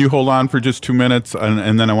 Bob, can you hold on for just 2 minutes,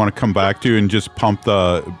 and then I want to come back to you and just pump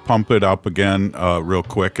it up again real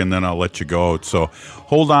quick, and then I'll let you go. So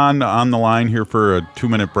hold on the line here for a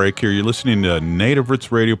 2-minute break here. You're listening to Native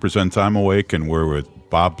Roots Radio presents I'm Awake, and we're with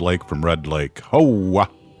Bob Blake from Red Lake. Ho-wah.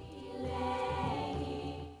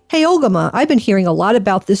 Hey, Ogama, I've been hearing a lot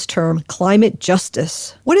about this term, climate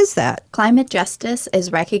justice. What is that? Climate justice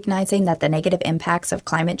is recognizing that the negative impacts of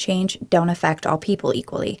climate change don't affect all people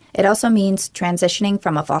equally. It also means transitioning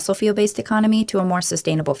from a fossil fuel-based economy to a more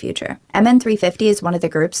sustainable future. MN350 is one of the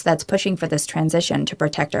groups that's pushing for this transition to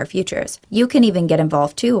protect our futures. You can even get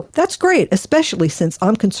involved too. That's great, especially since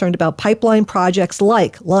I'm concerned about pipeline projects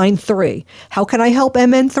like Line 3. How can I help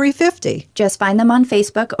MN350? Just find them on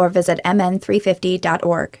Facebook or visit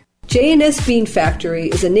mn350.org. J&S Bean Factory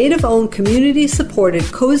is a Native-owned, community-supported,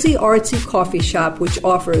 cozy, artsy coffee shop which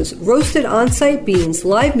offers roasted on-site beans,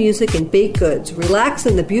 live music, and baked goods. Relax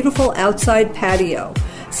in the beautiful outside patio.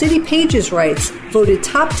 City Pages writes, voted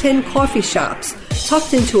top 10 coffee shops.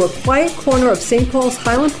 Tucked into a quiet corner of St. Paul's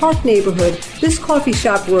Highland Park neighborhood, this coffee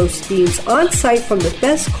shop roasts beans on-site from the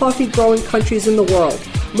best coffee-growing countries in the world.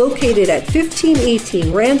 Located at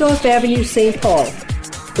 1518 Randolph Avenue, St. Paul.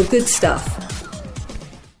 The good stuff.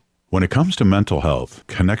 When it comes to mental health,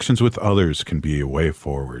 connections with others can be a way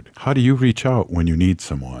forward. How do you reach out when you need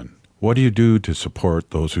someone? What do you do to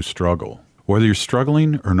support those who struggle? Whether you're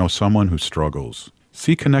struggling or know someone who struggles,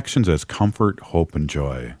 see connections as comfort, hope, and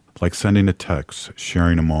joy. Like sending a text,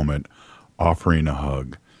 sharing a moment, offering a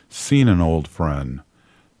hug, seeing an old friend,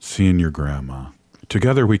 seeing your grandma.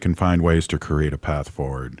 Together we can find ways to create a path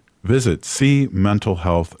forward. Visit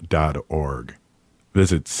cmentalhealth.org.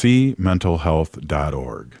 Visit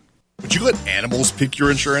cmentalhealth.org. Would you let animals pick your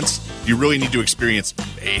insurance? Do you really need to experience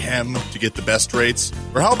mayhem to get the best rates?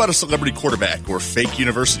 Or how about a celebrity quarterback or fake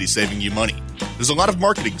university saving you money? There's a lot of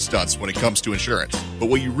marketing stunts when it comes to insurance, but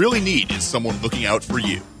what you really need is someone looking out for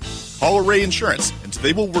you. Call Array Insurance, and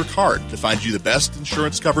they will work hard to find you the best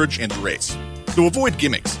insurance coverage and rates. So avoid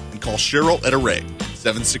gimmicks and call Cheryl at Array,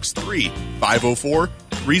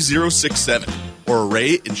 763-504-3067, or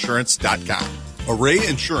arrayinsurance.com. Array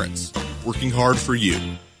Insurance, working hard for you.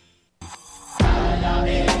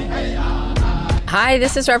 Hi,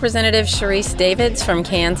 this is Representative Sharice Davids from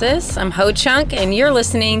Kansas. I'm Ho Chunk, and you're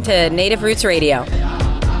listening to Native Roots Radio.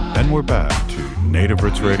 And we're back to Native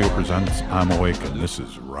Roots Radio presents I'm Awake, and this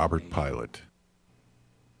is Robert Pilot.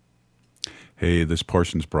 Hey, this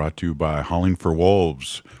portion's brought to you by Howling for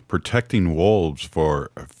Wolves, protecting wolves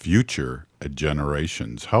for future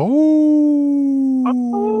generations.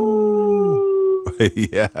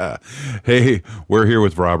 Yeah. Hey, we're here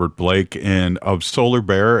with Robert Blake and of Solar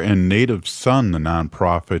Bear and Native Sun, the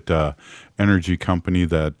nonprofit energy company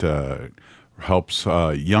that helps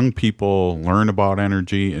young people learn about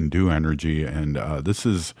energy and do energy. And this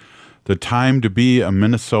is the time to be a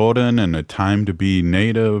Minnesotan and a time to be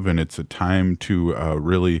Native, and it's a time to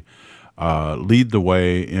really lead the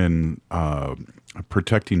way in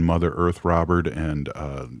protecting Mother Earth, Robert, and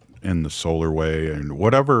in the solar way and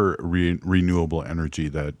whatever renewable energy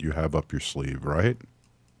that you have up your sleeve, right?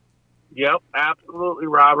 Yep, absolutely,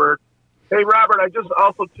 Robert. Hey, Robert, I just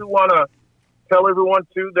also too want to tell everyone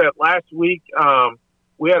too that last week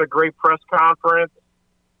we had a great press conference.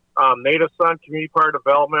 Native Sun Community Park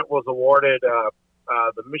Development was awarded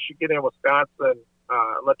the Michigan and Wisconsin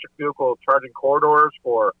electric vehicle charging corridors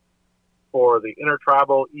for the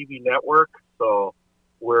intertribal EV network. So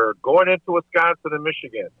we're going into Wisconsin and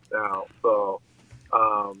Michigan now. So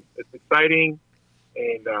it's exciting,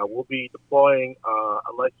 and we'll be deploying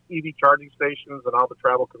EV charging stations in all the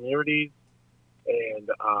tribal communities. And,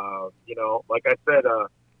 like I said,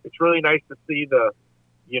 it's really nice to see the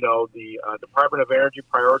Department of Energy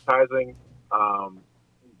prioritizing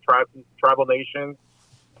tribal nations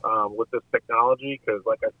with this technology, because,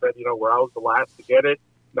 like I said, we're always the last to get it.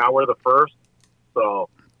 Now we're the first. So,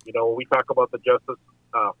 when we talk about the Justice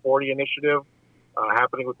 40 initiative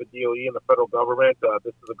happening with the DOE and the federal government,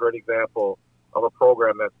 this is a great example of a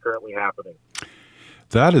program that's currently happening.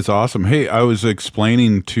 That is awesome. Hey, I was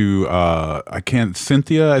explaining to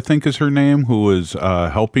Cynthia, I think is her name, who was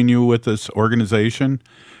helping you with this organization,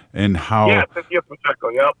 and how. Yeah, Cynthia Pacheco.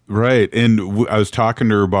 Yep. Right, and I was talking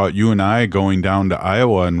to her about you and I going down to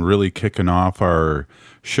Iowa and really kicking off our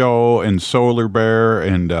show and Solar Bear,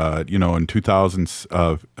 and in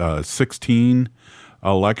 2016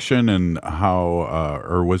 election, and how,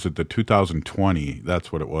 or was it the 2020?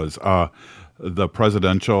 That's what it was. The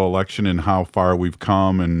presidential election, and how far we've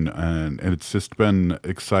come, and it's just been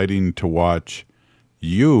exciting to watch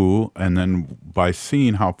you, and then by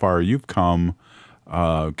seeing how far you've come,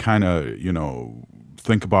 kind of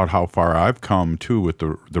think about how far I've come too with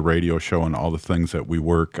the radio show and all the things that we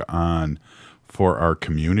work on for our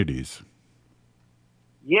communities.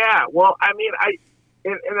 Yeah, well, I mean, I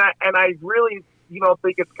really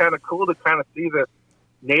think it's kind of cool to kind of see this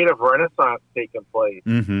Native Renaissance taking place.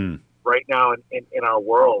 Mm-hmm. Right now in our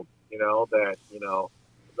world, that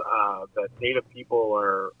Native people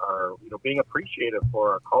are being appreciated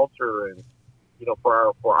for our culture, and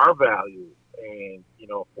for our values, and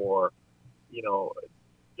for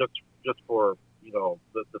just for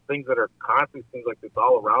the things that are constant, things like this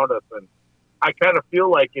all around us. And I kind of feel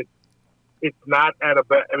like it's not at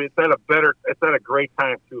it's at a great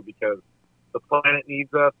time too, because the planet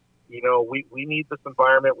needs us. We need this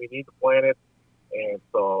environment, we need the planet. And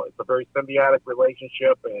so it's a very symbiotic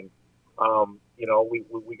relationship, and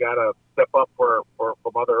we got to step up for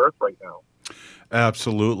Mother Earth right now.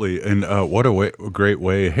 Absolutely, and what a great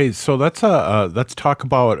way. Hey, so let's talk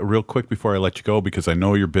about real quick before I let you go, because I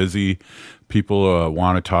know you're busy. People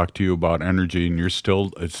want to talk to you about energy, and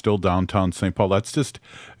it's still downtown St. Paul. Let's just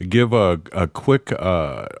give a quick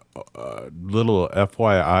little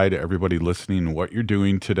FYI to everybody listening what you're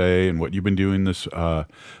doing today and what you've been doing this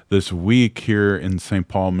week here in St.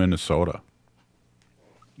 Paul, Minnesota.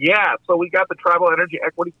 Yeah, so we got the Tribal Energy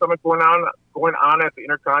Equity Summit going on at the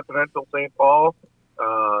Intercontinental St. Paul,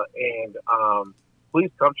 and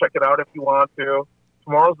please come check it out if you want to.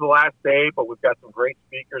 Tomorrow's the last day, but we've got some great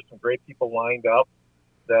speakers, some great people lined up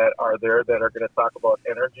that are there that are going to talk about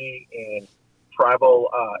energy and tribal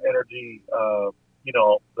energy,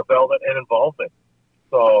 development and involvement.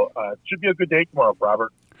 So it should be a good day tomorrow,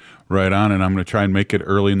 Robert. Right on, and I'm going to try and make it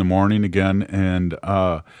early in the morning again, and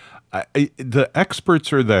the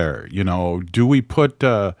experts are there. Do we put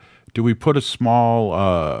a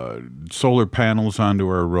small solar panels onto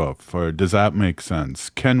our roof, or does that make sense?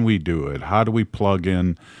 Can we do it? How do we plug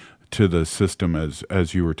in to the system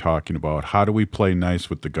as you were talking about? How do we play nice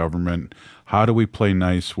with the government? How do we play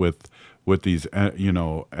nice with these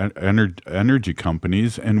energy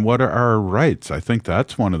companies? And what are our rights? I think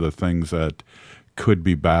that's one of the things that could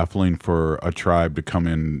be baffling for a tribe to come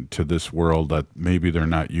into this world that maybe they're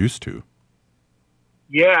not used to.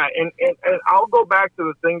 Yeah, and I'll go back to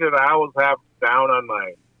the thing that I always have down on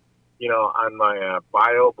my,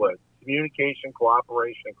 bio, but communication,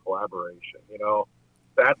 cooperation, collaboration.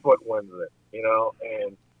 That's what wins it.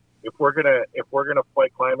 And if we're gonna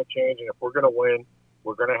fight climate change, and if we're gonna win,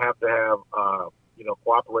 we're gonna have to have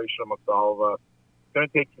cooperation amongst all of us. It's gonna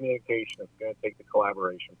take communication. It's gonna take the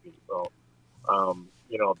collaboration piece. So.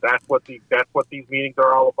 That's what these meetings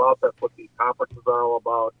are all about. That's what these conferences are all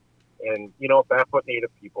about, and that's what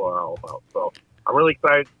Native people are all about. So I'm really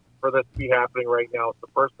excited for this to be happening right now. It's the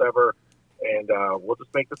first ever, and we'll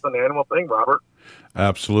just make this an annual thing, Robert.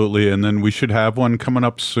 Absolutely, and then we should have one coming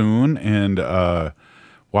up soon. And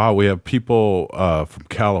wow, we have people from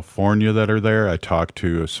California that are there. I talked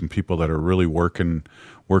to some people that are really working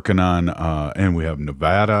on, and we have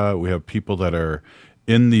Nevada. We have people that are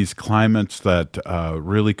in these climates that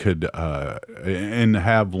really could and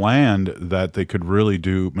have land that they could really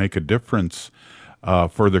make a difference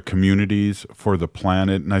for their communities, for the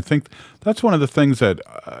planet. And I think that's one of the things that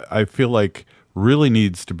I feel like really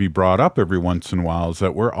needs to be brought up every once in a while, is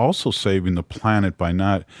that we're also saving the planet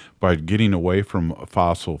by getting away from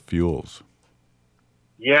fossil fuels.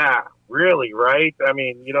 Yeah, really, right? I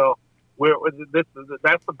mean,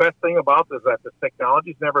 that's the best thing about this, that the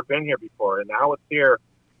technology's never been here before, and now it's here,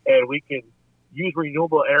 and we can use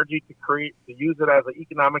renewable energy to use it as an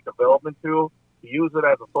economic development tool, to use it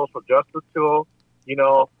as a social justice tool,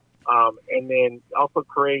 and then also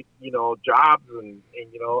create, jobs and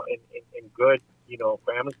good,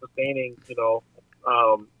 family sustaining,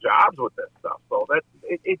 jobs with this stuff. So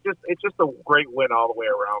it's just a great win all the way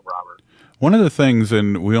around, Robert. One of the things,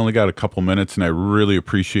 and we only got a couple minutes, and I really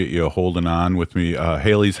appreciate you holding on with me.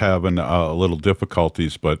 Haley's having a little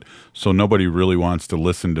difficulties, but so nobody really wants to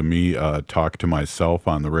listen to me talk to myself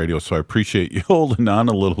on the radio. So I appreciate you holding on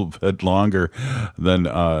a little bit longer than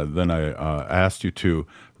I asked you to.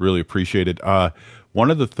 Really appreciate it. One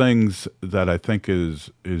of the things that I think is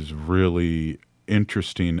really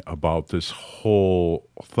interesting about this whole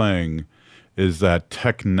thing is that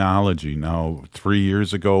technology. Now, 3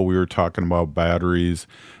 years ago, we were talking about batteries.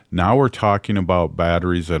 Now we're talking about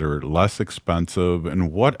batteries that are less expensive.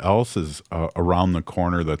 And what else is around the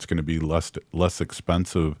corner that's going to be less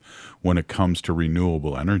expensive when it comes to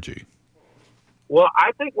renewable energy? Well,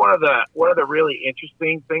 I think one of the really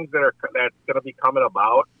interesting things that's going to be coming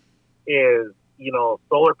about is,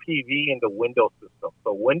 solar PV in the window system.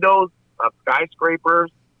 So windows on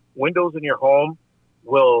skyscrapers, windows in your home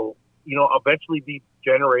will, eventually be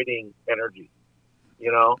generating energy,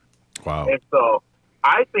 Wow. And so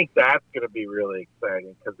I think that's going to be really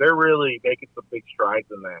exciting because they're really making some big strides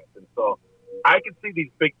in that. And so I can see these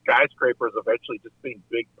big skyscrapers eventually just being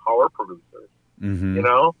big power producers,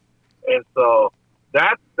 And so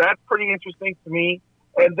that's pretty interesting to me.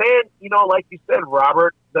 And then, like you said,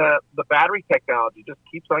 Robert, the battery technology just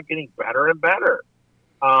keeps on getting better and better.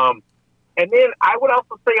 And then I would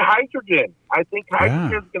also say hydrogen. I think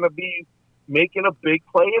hydrogen is going to be making a big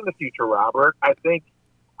play in the future, Robert. I think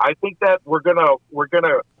that we're gonna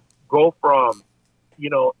go from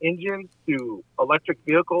engines to electric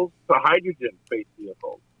vehicles to hydrogen-based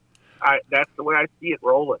vehicles. That's the way I see it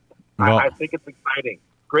rolling. Well, I think it's exciting.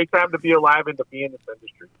 Great time to be alive and to be in this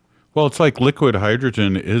industry. Well, it's like liquid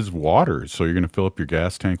hydrogen is water, so you're going to fill up your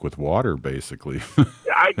gas tank with water, basically.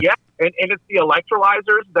 Yeah, and it's the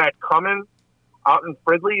electrolyzers that Cummins out in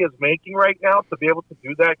Fridley is making right now to be able to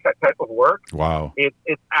do that type of work. Wow.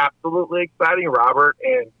 It's absolutely exciting, Robert.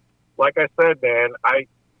 And like I said, man, I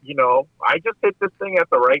just hit this thing at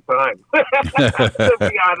the right time. To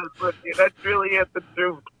be honest with you, that's really the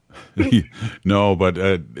truth. No, but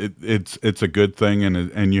it's a good thing,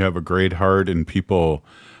 and you have a great heart, and people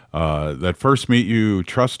that first meet you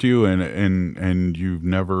trust you, and you've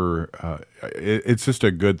never. It's just a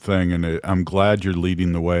good thing, and I'm glad you're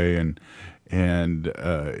leading the way, and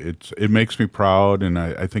it makes me proud, and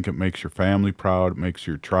I think it makes your family proud, it makes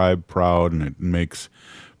your tribe proud, and it makes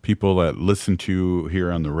people that listen to you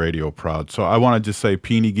here on the radio proud. So I want to just say,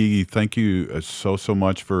 Peeny Gigi, thank you so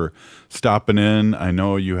much for stopping in. I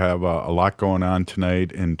know you have a lot going on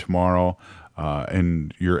tonight and tomorrow,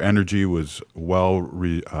 and your energy was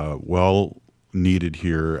well needed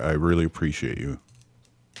here. I really appreciate you.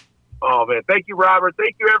 Oh, man. Thank you, Robert.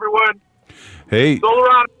 Thank you, everyone. Hey. Solar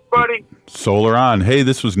on, everybody. Solar on. Hey,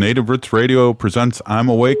 this was Native Roots Radio presents I'm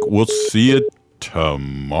Awake. We'll see you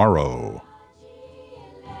tomorrow.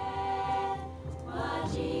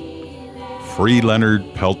 Free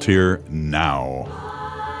Leonard Peltier now.